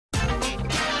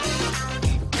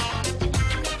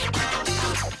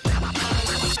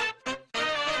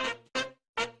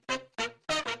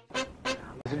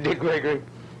is Dick Gregory.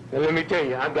 And let me tell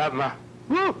you, I got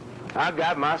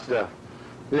my stuff.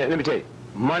 Let me tell you,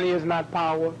 money is not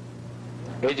power,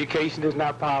 education is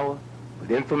not power,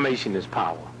 but information is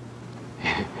power.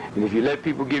 And if you let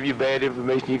people give you bad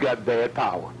information, you got bad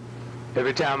power.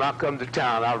 Every time I come to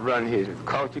town, I run here,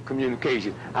 culture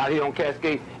communication, out here on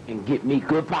Cascade, and get me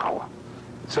good power.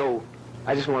 So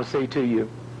I just want to say to you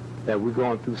that we're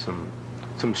going through some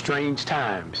strange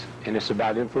times, and it's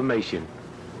about information.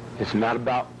 It's not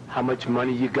about how much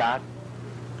money you got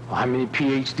or how many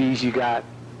PhDs you got.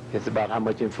 It's about how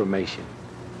much information.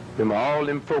 Remember, all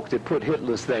them folks that put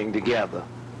Hitler's thing together,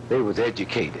 they was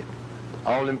educated.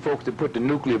 All them folks that put the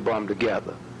nuclear bomb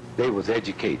together, they was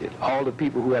educated. All the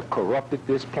people who have corrupted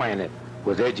this planet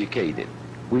was educated.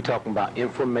 We're talking about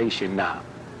information now.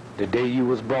 The day you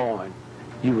was born,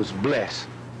 you was blessed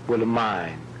with a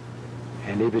mind.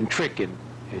 And they've been tricking,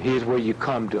 and here's where you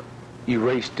come to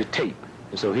erase the tape.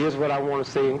 And so here's what I want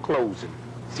to say in closing.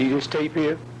 See this tape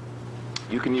here?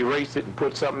 You can erase it and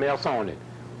put something else on it,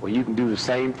 or you can do the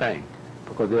same thing,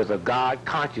 because there's a God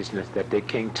consciousness that they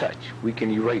can't touch. We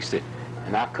can erase it.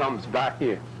 And I comes back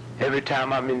here every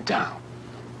time I'm in town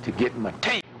to get my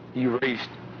tape erased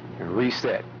and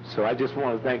reset. So I just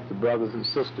want to thank the brothers and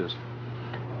sisters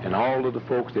and all of the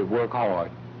folks that work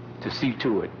hard to see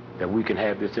to it that we can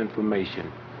have this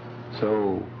information.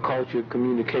 So culture,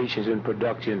 communications, and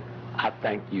production, I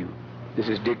thank you. This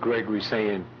is Dick Gregory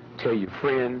saying, tell your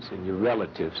friends and your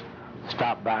relatives,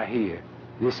 stop by here.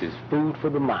 This is food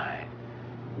for the mind.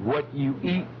 What you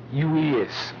eat, you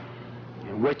is.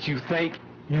 And what you think,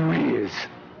 you is.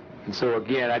 And so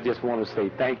again, I just want to say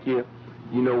thank you.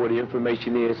 You know where the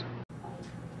information is.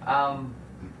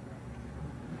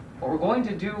 What we're going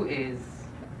to do is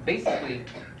basically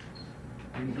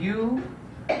review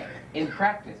in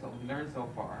practice what we've learned so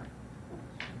far.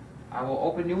 I will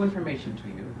open new information to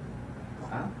you.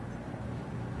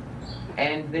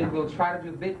 And then we'll try to do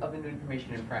a bit of the new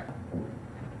information in practice.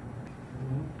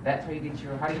 That's how you get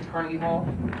your, how do you get to Carnegie Hall?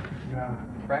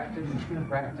 Practice,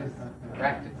 practice,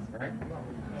 practice, right?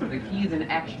 So the key is in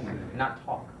action, not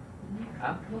talk.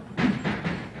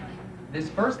 This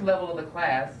first level of the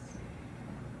class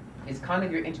is kind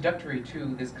of your introductory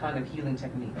to this kind of healing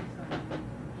technique.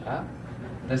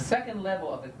 The second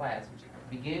level of the class, which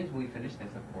begins when we finish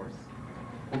this, of course,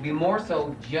 will be more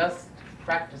so just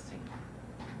practicing.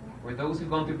 Where those who've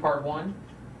gone through part one,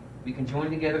 we can join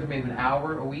together for maybe an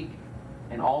hour a week,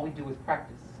 and all we do is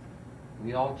practice.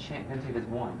 We all chant meditate as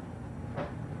one.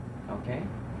 Okay?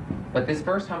 But this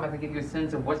first time I can give you a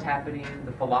sense of what's happening,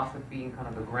 the philosophy, and kind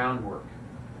of the groundwork.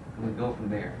 And we go from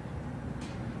there.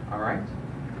 All right?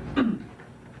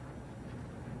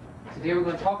 Today we're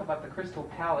going to talk about the crystal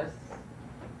palace,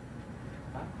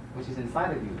 which is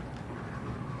inside of you,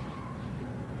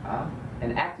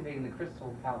 and activating the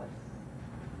crystal palace.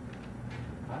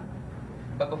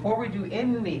 But before we do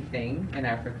anything in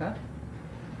Africa,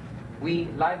 we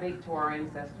libate to our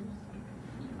ancestors.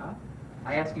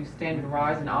 I ask you to stand and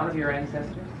rise in honor of your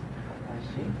ancestors.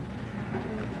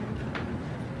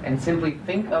 And simply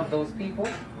think of those people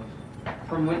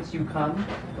from whence you come,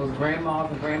 those grandmas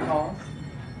and grandpas,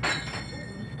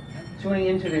 tuning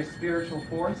into their spiritual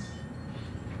force.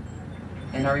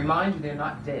 And I remind you, they're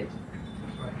not dead.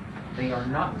 They are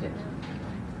not dead.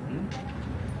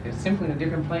 They're simply in a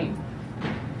different plane.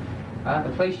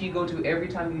 The place you go to every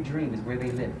time you dream is where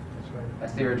they live.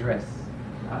 That's their address.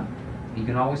 You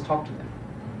can always talk to them.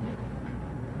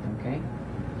 Okay?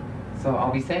 So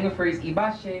I'll be saying a phrase,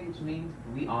 Ibashe, which means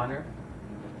we honor.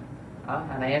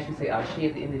 And I ask you to say Ashe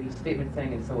at the end of each statement,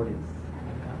 saying, and so it is.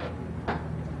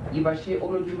 Ibashe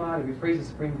Olodumare, we praise the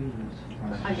supreme beings.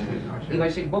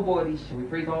 Ibashe Boborisha, we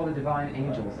praise all the divine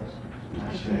angels.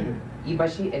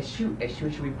 Ibashe Eshu,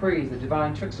 Eshu, we praise the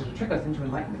divine tricksters to trick us into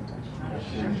enlightenment.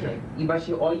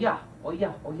 Ibashe Oya,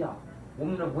 Oya, Oya,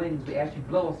 woman of winds, we ask you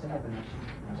blow us to heaven.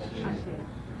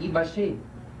 Ibashe,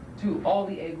 to all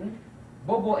the Egun,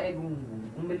 Bobo Egun,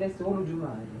 Umelese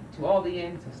Olodumare, to all the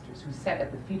ancestors who sat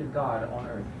at the feet of God on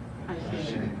earth.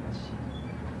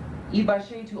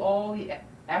 Ibashe, to all the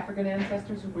African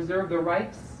ancestors who preserve the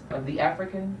rights of the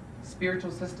African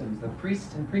spiritual systems, the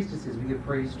priests and priestesses, we give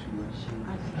praise to you.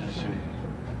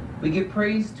 We give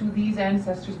praise to these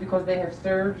ancestors because they have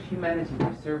served humanity,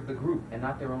 they served the group and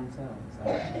not their own selves.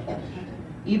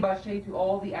 Ibashe, to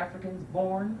all the Africans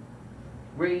born,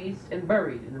 raised, and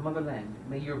buried in the motherland,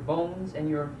 may your bones and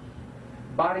your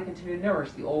body continue to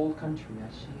nourish the old country.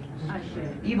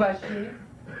 Ibashe,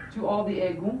 to all the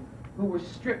Egun who were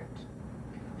stripped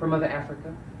from Mother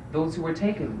Africa, those who were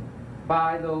taken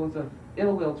by those of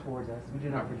ill will towards us, we do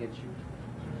not forget you.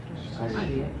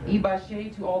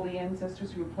 Ibashe to all the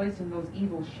ancestors who were placed in those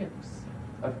evil ships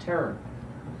of terror.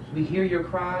 We hear your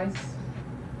cries.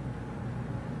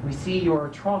 We see your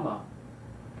trauma.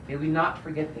 May we not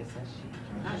forget this,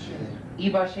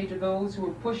 Ibashe to those who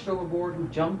were pushed overboard, who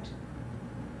jumped,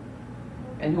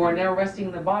 and who are now resting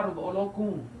in the bottom of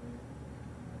Olokun.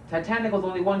 Titanic was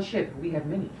only one ship, we have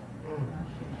many.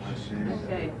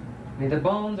 May the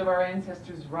bones of our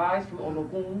ancestors rise from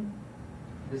Olokun,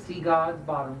 the sea god's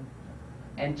bottom,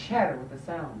 and chatter with the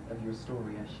sound of your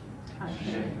story,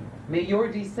 Ashe. May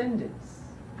your descendants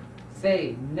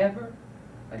say never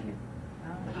again.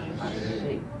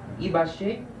 Ashe.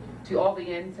 Ibashe to all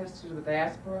the ancestors of the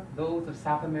diaspora, those of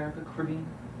South America, Caribbean,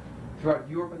 throughout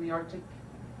Europe and the Arctic.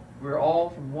 We're all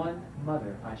from one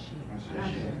mother, Ashe.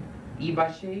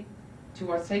 Ibashe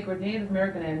to our sacred Native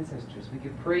American ancestors. We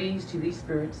give praise to these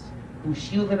spirits who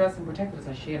shielded us and protected us,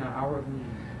 Ashe, in our hour of need.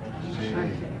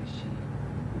 Ashe.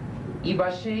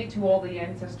 Ibashe to all the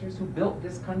ancestors who built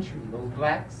this country, those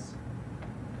blacks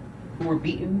who were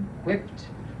beaten, whipped,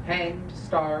 hanged,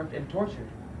 starved, and tortured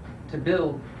to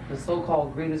build the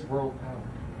so-called greatest world power.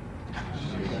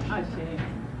 Ashe.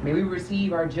 May we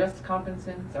receive our just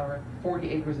compensance, our 40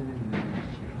 acres in India.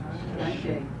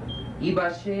 Ashe.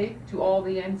 Ibashe to all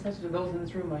the ancestors of those in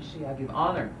this room, Ashe. I give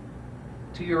honor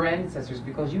to your ancestors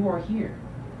because you are here.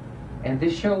 And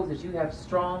this shows that you have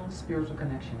strong spiritual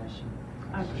connection, Ashe.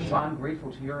 So I'm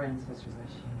grateful to your ancestors,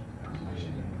 Ashe.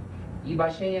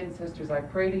 Ibashe ancestors, I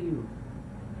pray to you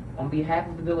on behalf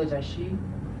of the village, Ashe,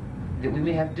 that we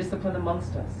may have discipline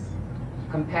amongst us,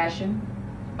 compassion,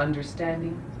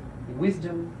 understanding,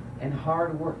 wisdom, and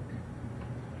hard work.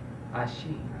 Ashe.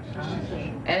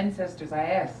 Ancestors, I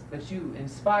ask that you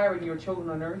inspire your children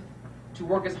on earth to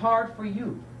work as hard for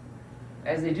you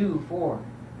as they do for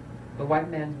the white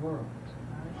man's world.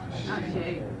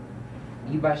 Ashe.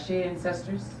 Ibashe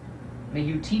ancestors, may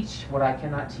you teach what I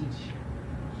cannot teach.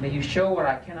 May you show what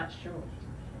I cannot show.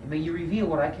 And may you reveal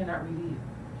what I cannot reveal.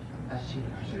 Ashe.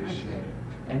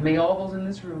 And may all those in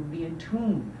this room be in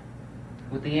tune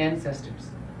with the ancestors.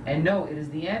 And know it is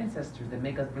the ancestors that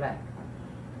make us black.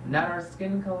 Not our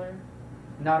skin color,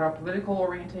 not our political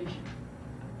orientation.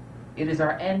 It is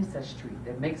our ancestry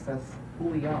that makes us who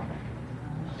we are.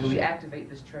 And we activate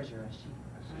this treasure, Ashe.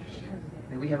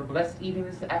 May we have a blessed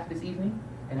evening after this evening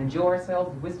and enjoy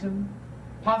ourselves with wisdom,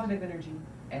 positive energy,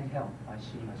 and health.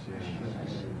 Ashe. Ashe.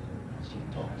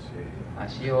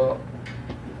 Ashe. Ashe.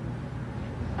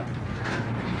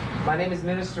 My name is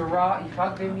Minister Ra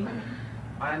Ifagbemi.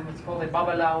 I'm what's called a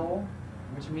Babalawo,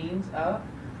 which means a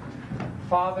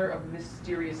father of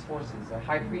mysterious forces, a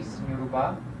high priest in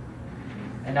Yoruba.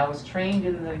 And I was trained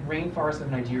in the rainforest of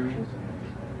Nigeria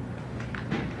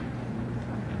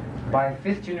by a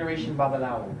fifth generation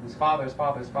Babalawo, whose fathers were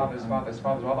all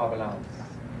Babalawos.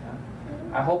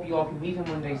 I hope you all can meet him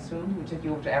one day soon. We'll take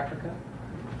you over to Africa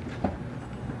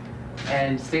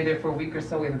and stay there for a week or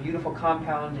so. We have a beautiful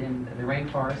compound in the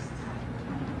rainforest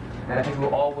that I think we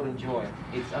all would enjoy.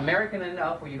 It's American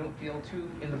enough where you don't feel too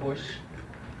in the bush,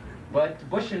 but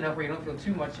bush enough where you don't feel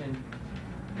too much in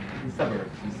the suburbs,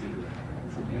 you see.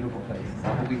 It's a beautiful place.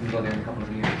 I hope we can go there in a couple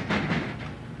of years.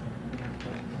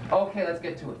 Okay, let's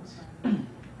get to it.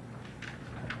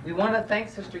 We want to thank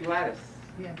Sister Gladys.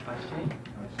 Yeah.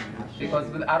 Because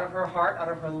out of her heart, out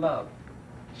of her love,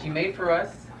 she made for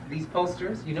us these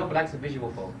posters. You know, blacks are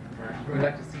visual folk. We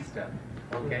like to see stuff.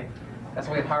 Okay? That's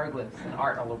why we have hieroglyphs and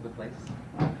art all over the place.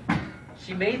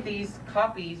 She made these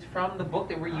copies from the book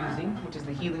that we're using, which is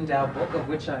the Healing Tao book, of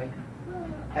which I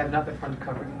have not the front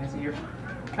cover. Can I see your...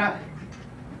 Thank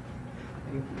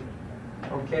you.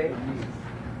 Okay?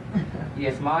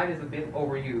 Yes, mine is a bit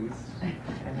overused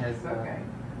and has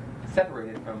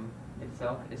separated from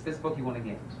itself. It's this book you want to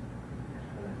get.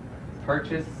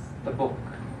 Purchase the book.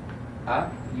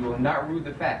 You will not rue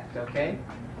the fact, okay?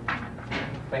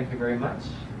 Thank you very much.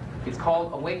 It's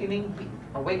called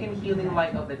Awaken Healing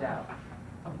Light of the Tao.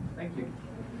 Oh, thank you.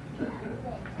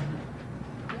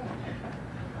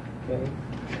 Okay.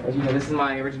 As you know, this is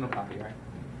my original copy, right?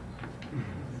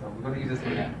 So we're going to use this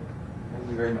one now. Thank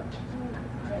you very much.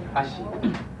 Ashe.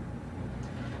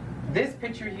 This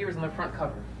picture here is on the front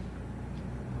cover.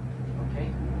 Okay?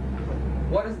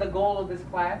 What is the goal of this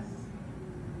class?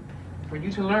 For you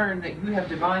to learn that you have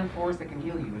divine force that can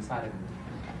heal you inside of you.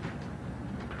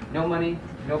 No money,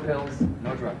 no pills,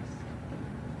 no drugs.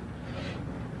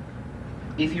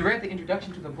 If you read the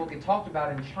introduction to the book, it talked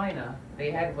about in China, they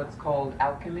had what's called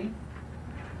alchemy,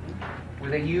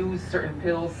 where they used certain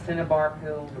pills, cinnabar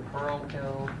pills, the pearl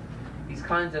pill, these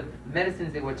kinds of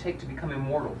medicines they would take to become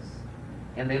immortals.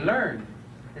 And they learned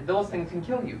that those things can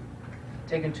kill you,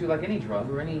 taken too like any drug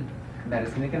or any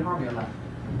Medicine that can harm your life.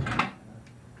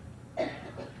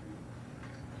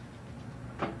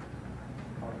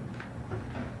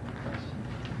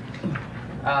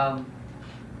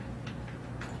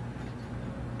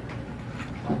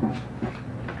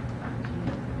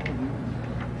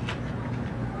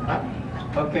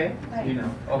 Okay, you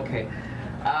know, okay.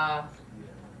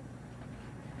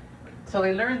 So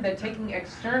they learned that taking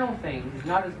external things is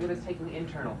not as good as taking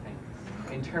internal things,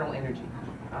 internal energy.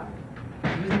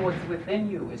 Using what's within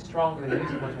you is stronger than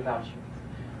using what's without you.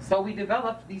 So we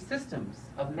developed these systems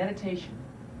of meditation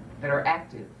that are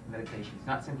active meditations,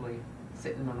 not simply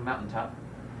sitting on a mountaintop,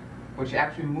 which are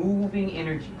actually moving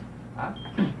energy.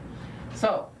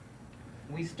 So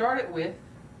we started with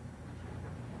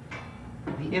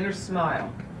the inner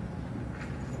smile,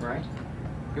 right?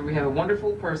 Here we have a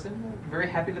wonderful person, a very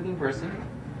happy looking person,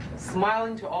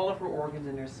 smiling to all of her organs,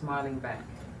 and they're smiling back.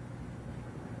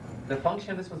 The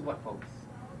function of this was what, folks?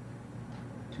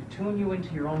 To tune you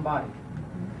into your own body.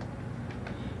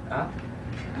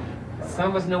 Some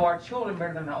of us know our children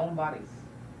better than our own bodies.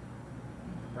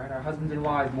 Right? Our husbands and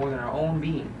wives more than our own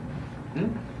being.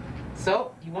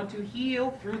 So you want to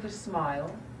heal through the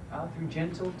smile, through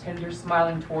gentle, tender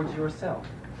smiling towards yourself.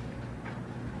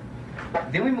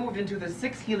 Then we moved into the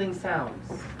 6 healing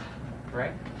sounds,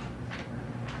 right?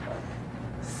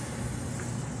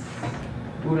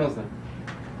 Who knows them?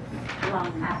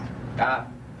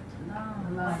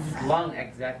 Lung,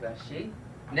 exactly. She.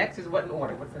 Next is what in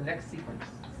order? What's the next sequence?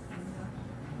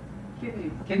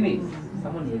 Kidneys. Kidneys.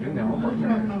 Someone's doing their homework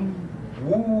there.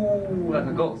 Woo, like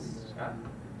a ghost.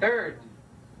 Third.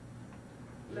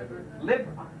 Liver.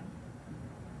 Liver.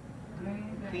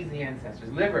 Please the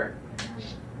ancestors. Liver.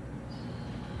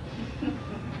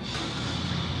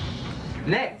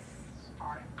 Next.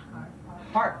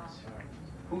 Heart.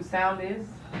 Whose sound is?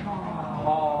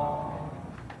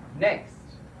 Next.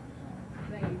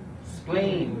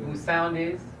 Spleen. Whose sound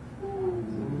is?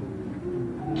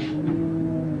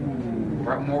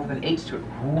 Right, more with an H to it.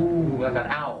 Ooh, like an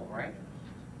owl, right?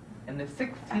 And the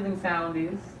 6th healing sound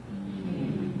is?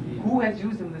 Who has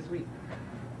used them this week?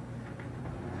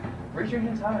 Raise your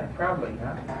hands high, proudly,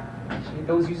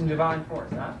 Those using divine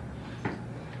force,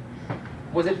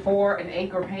 Was it for an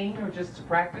ache or pain, or just to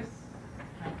practice?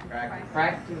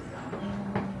 Practice.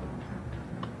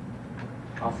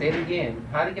 I'll say it again.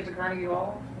 How to get to Carnegie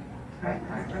Hall?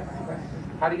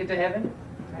 How to get to heaven?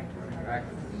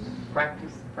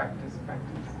 Practice, practice,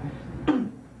 practice.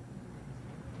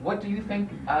 What do you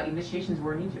think initiations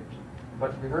were in Egypt?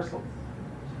 But rehearsals.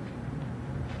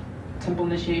 Temple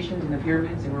initiations in the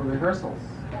pyramids, they were rehearsals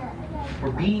for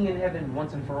being in heaven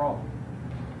once and for all.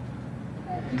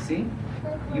 You see?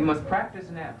 You must practice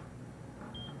now.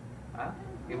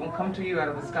 It won't come to you out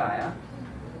of the sky,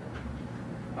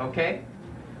 Okay?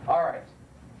 All right.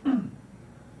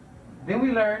 Then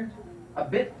we learned a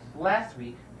bit last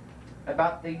week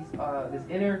about these this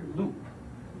inner loop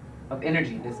of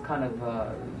energy, this kind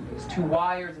of these 2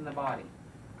 wires in the body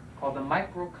called the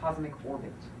microcosmic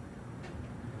orbit.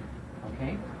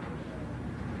 Okay?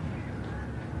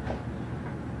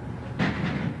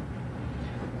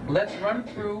 Let's run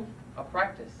through a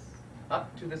practice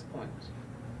up to this point.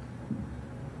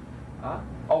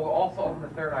 We'll also open the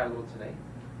 3rd eye a little today.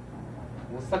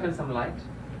 We'll suck in some light.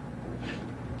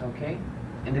 Okay?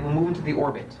 And then we'll move into the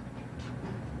orbit.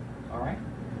 All right?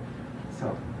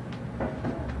 So.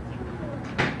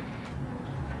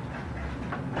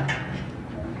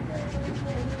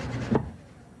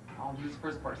 I'll do this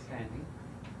first part standing.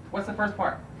 What's the first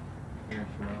part? Inner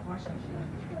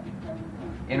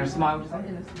smile. What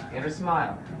is it? Inner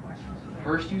smile.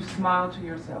 First you smile to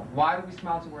yourself. Why do we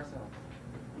smile to ourselves?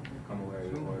 Come aware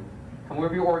of your organs. Come aware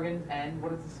of your organs, and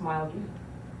what does the smile do?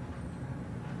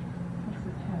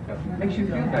 Makes you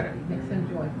feel better. Makes them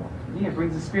joyful. Yeah, it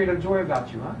brings a spirit of joy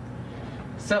about you,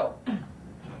 So,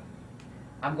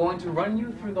 I'm going to run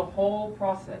you through the whole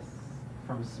process,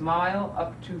 from smile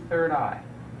up to 3rd eye.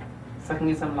 Sucking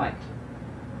in some light.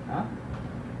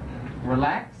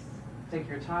 Relax, take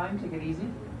your time, take it easy.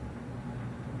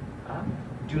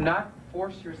 Do not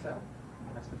force yourself.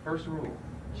 That's the first rule.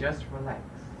 Just relax.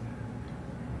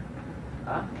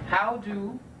 How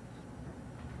do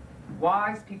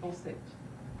wise people sit?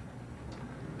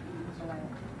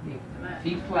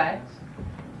 Feet flat.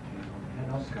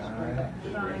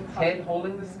 Head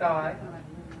holding the sky.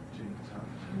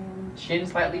 Chin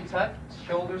slightly tucked.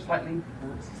 Shoulders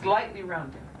slightly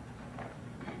rounded.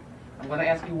 I'm going to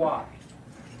ask you why.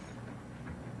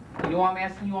 You know why I'm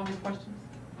asking you all these questions?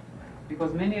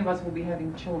 Because many of us will be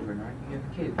having children, right? We have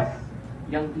kids,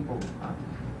 young people.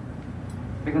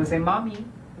 They're going to say, Mommy,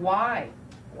 why?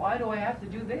 Why do I have to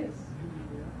do this?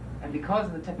 And because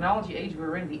of the technology age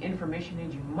we're in, the information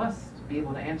age, you must be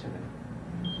able to answer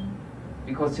them.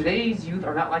 Because today's youth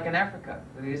are not like in Africa,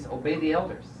 where they just obey the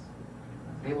elders.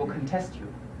 They will contest you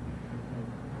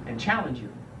and challenge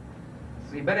you.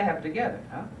 So you better have it together,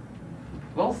 huh?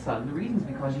 Well, son, the reason is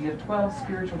because you have 12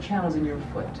 spiritual channels in your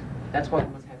foot. That's why you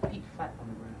must have feet flat on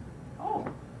the ground. Oh.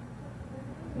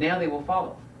 Now they will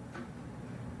follow.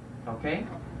 Okay?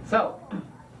 So,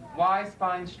 why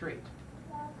spine straight?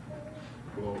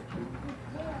 Flow of chi.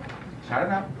 Shout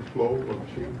it out. The flow of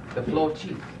chi. The flow of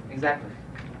chi. Exactly.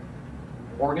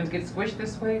 Organs get squished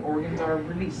this way, organs are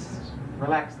released,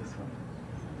 relaxed this way.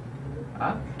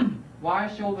 Huh? Why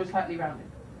is shoulders slightly rounded?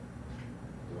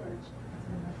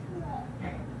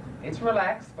 It's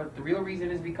relaxed, but the real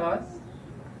reason is because?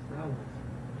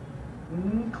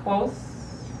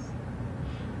 Close.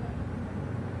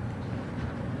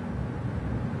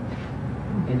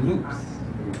 It loops.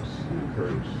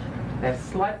 Curves. That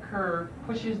slight curve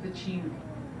pushes the chi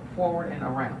forward and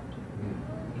around.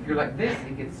 If you're like this,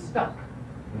 it gets stuck.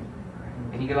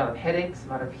 And you get a lot of headaches, a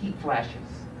lot of heat flashes.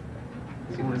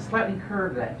 So you want to slightly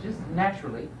curve that, just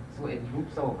naturally, so it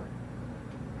loops over.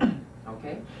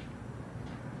 Okay?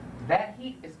 That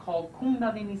heat is called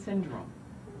Kundalini syndrome.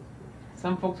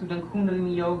 Some folks who've done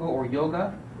Kundalini yoga or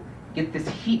yoga get this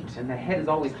heat, and the head is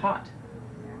always hot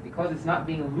because it's not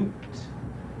being looped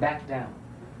back down.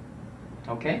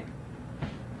 Okay?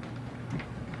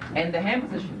 And the hand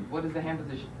position. What is the hand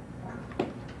position?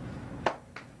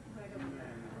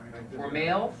 For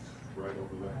males, Right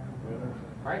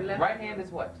over left. right hand is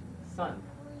what? Sun.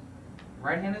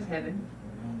 Right hand is heaven.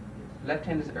 Left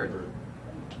hand is earth.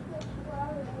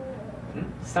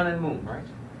 Sun and moon, right?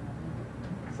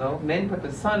 So men put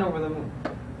the sun over the moon.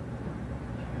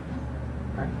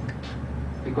 Right?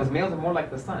 Because males are more like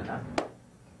the sun, huh?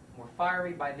 More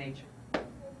fiery by nature.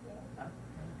 Huh?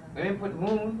 Women put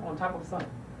moon on top of sun.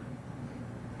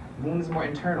 Moon is more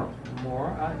internal,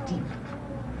 more deep.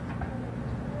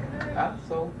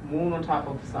 So moon on top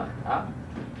of sun.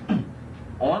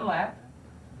 On lap.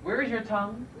 Where is your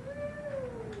tongue?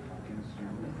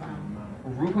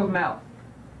 Roof of mouth.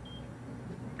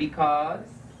 Because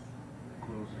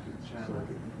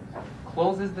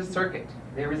closes the circuit.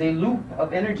 There is a loop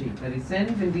of energy that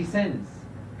ascends and descends.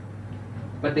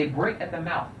 But they break at the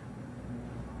mouth.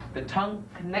 The tongue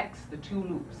connects the two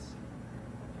loops.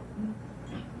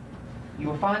 You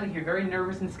will find if you're very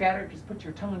nervous and scattered, just put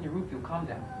your tongue on your roof, you'll calm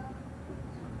down.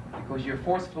 Because your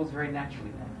force flows very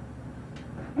naturally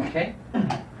then. Okay?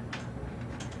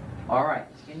 All right.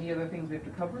 Any other things we have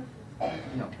to cover?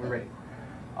 No, we're ready.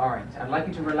 All right. I'd like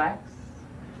you to relax.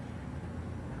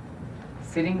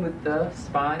 Sitting with the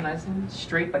spine nice and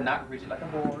straight, but not rigid like a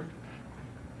board.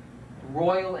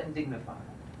 Royal and dignified.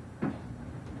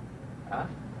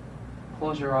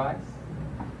 Close your eyes.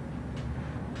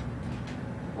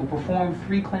 We'll perform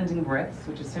 3 cleansing breaths,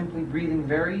 which is simply breathing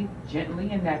very gently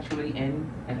and naturally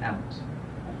in and out.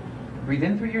 Breathe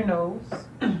in through your nose,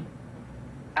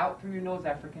 out through your nose,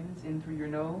 Africans, in through your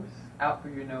nose, out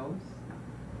through your nose.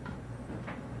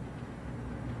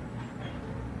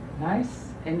 Nice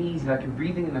and easy, like you're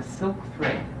breathing in a silk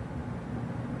thread.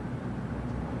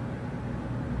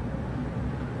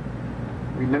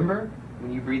 Remember,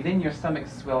 when you breathe in, your stomach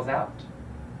swells out.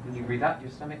 When you breathe out, your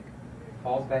stomach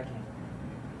falls back in.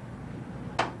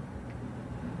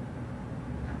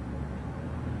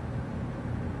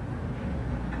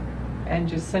 And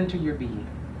just center your being.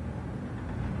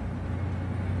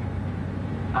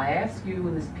 I ask you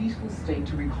in this peaceful state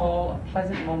to recall a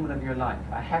pleasant moment of your life,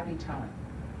 a happy time.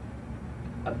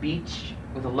 A beach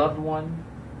with a loved one,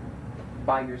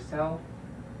 by yourself,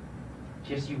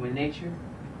 just you and nature.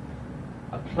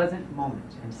 A pleasant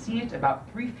moment, and see it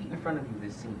about 3 feet in front of you,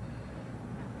 this scene.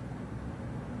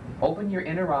 Open your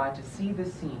inner eye to see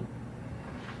this scene.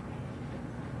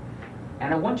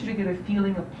 And I want you to get a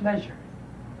feeling of pleasure.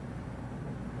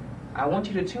 I want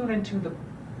you to tune into the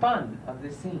fun of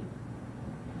this scene.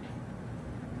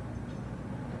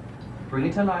 Bring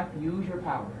it to life. Use your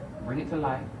power. Bring it to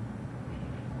life.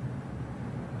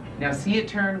 Now see it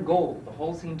turn gold. The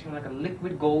whole scene turn like a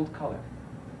liquid gold color.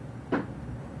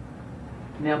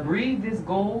 Now breathe this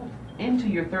gold into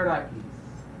your third eye, please.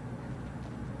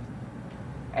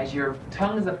 As your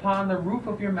tongue is upon the roof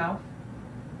of your mouth,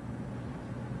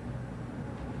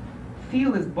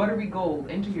 feel this buttery gold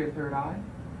into your third eye.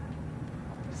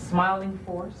 Smiling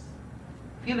force.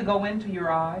 Feel it go into your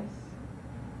eyes.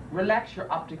 Relax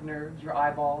your optic nerves, your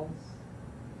eyeballs.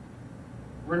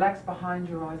 Relax behind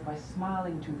your eyes by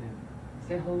smiling to them.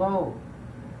 Say hello.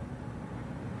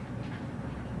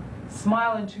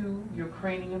 Smile into your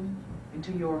cranium,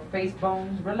 into your face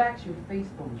bones. Relax your face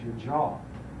bones, your jaw.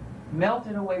 Melt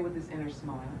it away with this inner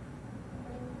smile.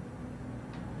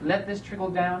 Let this trickle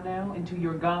down now into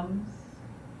your gums,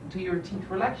 into your teeth.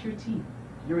 Relax your teeth,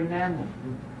 your enamel,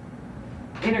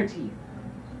 your inner teeth,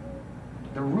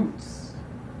 the roots.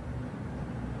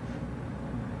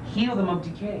 Heal them of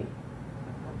decay.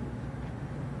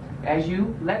 As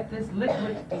you let this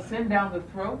liquid descend down the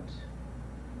throat,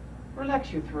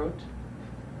 relax your throat.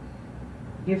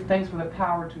 Give thanks for the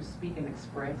power to speak and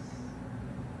express.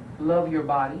 Love your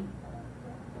body.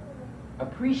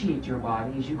 Appreciate your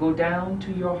body as you go down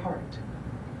to your heart.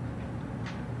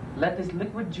 Let this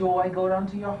liquid joy go down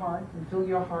to your heart and fill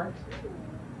your heart.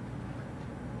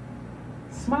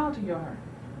 Smile to your heart.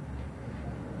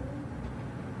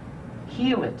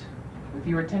 Heal it with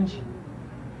your attention.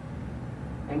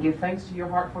 And give thanks to your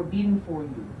heart for beating for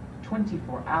you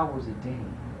 24 hours a day,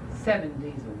 7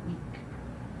 days a week.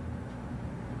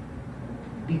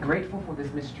 Be grateful for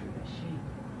this mystery.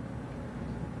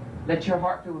 Let your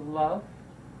heart fill with love.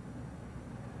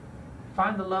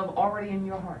 Find the love already in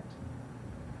your heart.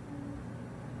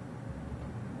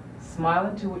 Smile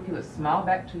into it, feel it smile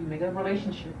back to you, make a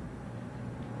relationship.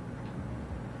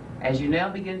 As you now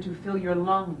begin to fill your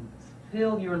lungs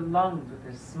with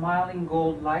this smiling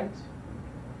gold light.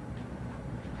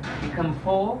 Become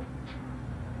full.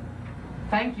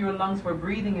 Thank your lungs for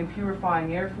breathing and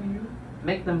purifying air for you.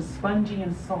 Make them spongy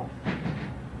and soft,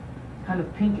 kind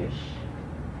of pinkish,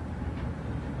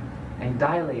 and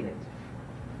dilate it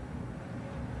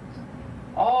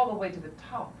all the way to the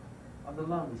top of the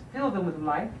lungs. Fill them with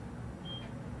life,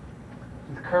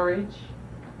 with courage,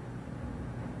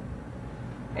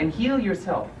 and heal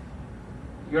yourself,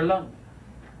 your lungs.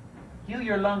 Heal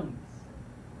your lungs.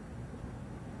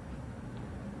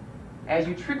 As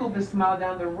you trickle this smile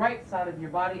down the right side of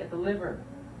your body at the liver.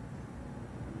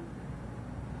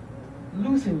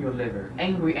 Loosen your liver,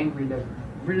 angry, angry liver.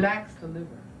 Relax the liver.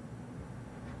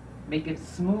 Make it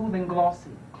smooth and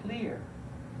glossy, clear.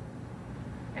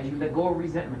 As you let go of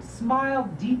resentment, smile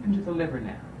deep into the liver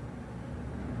now.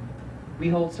 We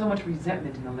hold so much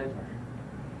resentment in the liver.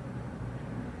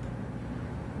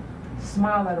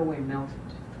 Smile that away, melt it.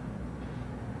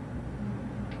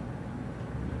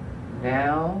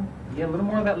 Now, get a little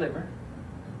more of that liver.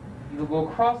 You'll go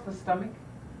across the stomach.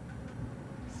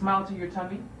 Smile to your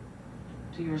tummy,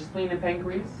 to your spleen and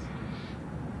pancreas.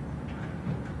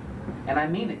 And I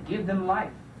mean it, give them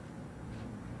life.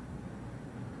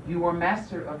 You are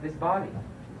master of this body.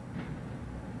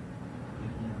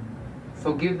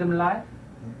 So give them life.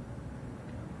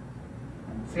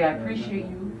 Say, I appreciate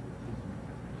you.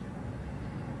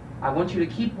 I want you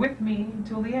to keep with me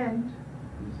until the end.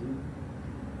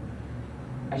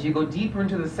 As you go deeper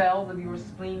into the cells of your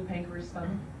spleen, pancreas,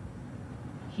 stomach,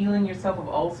 healing yourself of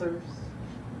ulcers,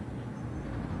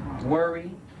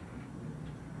 worry.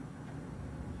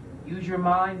 Use your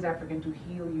minds, African, to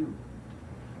heal you.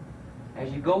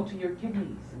 As you go to your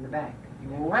kidneys in the back, you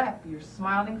wrap your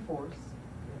smiling force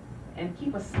and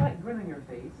keep a slight grin on your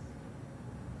face.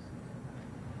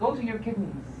 Go to your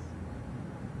kidneys.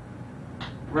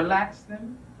 Relax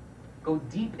them. Go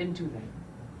deep into them.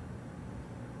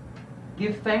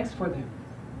 Give thanks for them.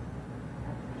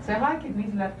 Say hi,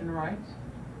 kidneys, left and right.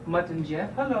 Mutt and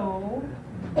Jeff, hello.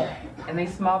 And they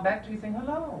smile back to you saying,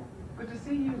 hello, good to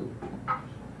see you.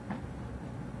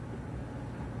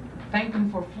 Thank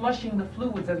them for flushing the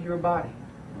fluids of your body.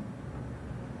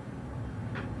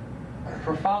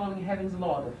 For following heaven's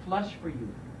law to flush for you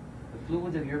the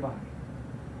fluids of your body.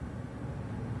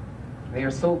 They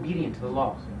are so obedient to the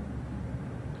law.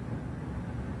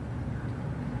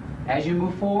 As you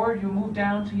move forward, you move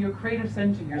down to your creative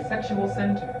center, your sexual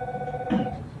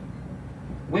center.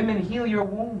 Women, heal your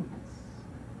wounds.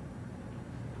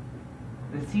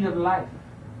 The seed of life.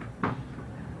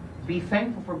 Be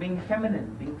thankful for being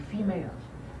feminine, being female.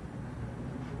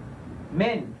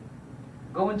 Men,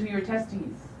 go into your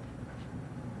testes.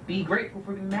 Be grateful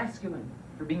for being masculine,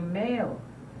 for being male.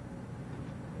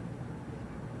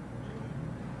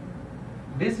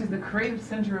 This is the creative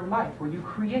center of life where you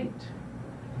create,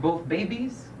 both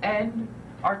babies and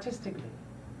artistically.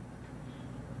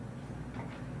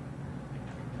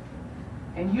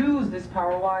 And use this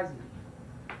power wisely.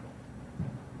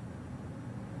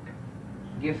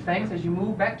 Give thanks as you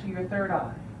move back to your third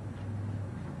eye.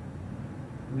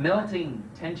 Melting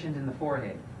tensions in the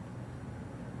forehead.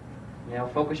 Now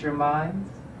focus your minds.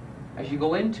 As you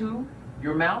go into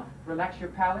your mouth, relax your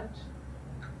palate.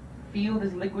 Feel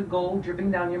this liquid gold dripping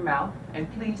down your mouth.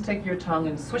 And please take your tongue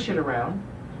and swish it around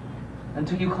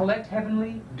until you collect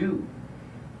heavenly dew.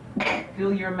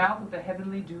 Fill your mouth with the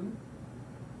heavenly dew.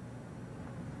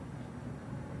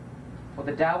 What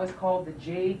the Tao is called the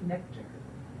jade nectar.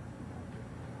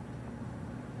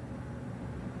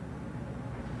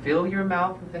 Fill your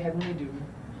mouth with the heavenly dew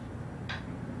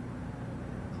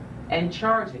and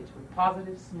charge it with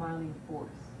positive smiling force.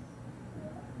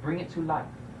 Bring it to life.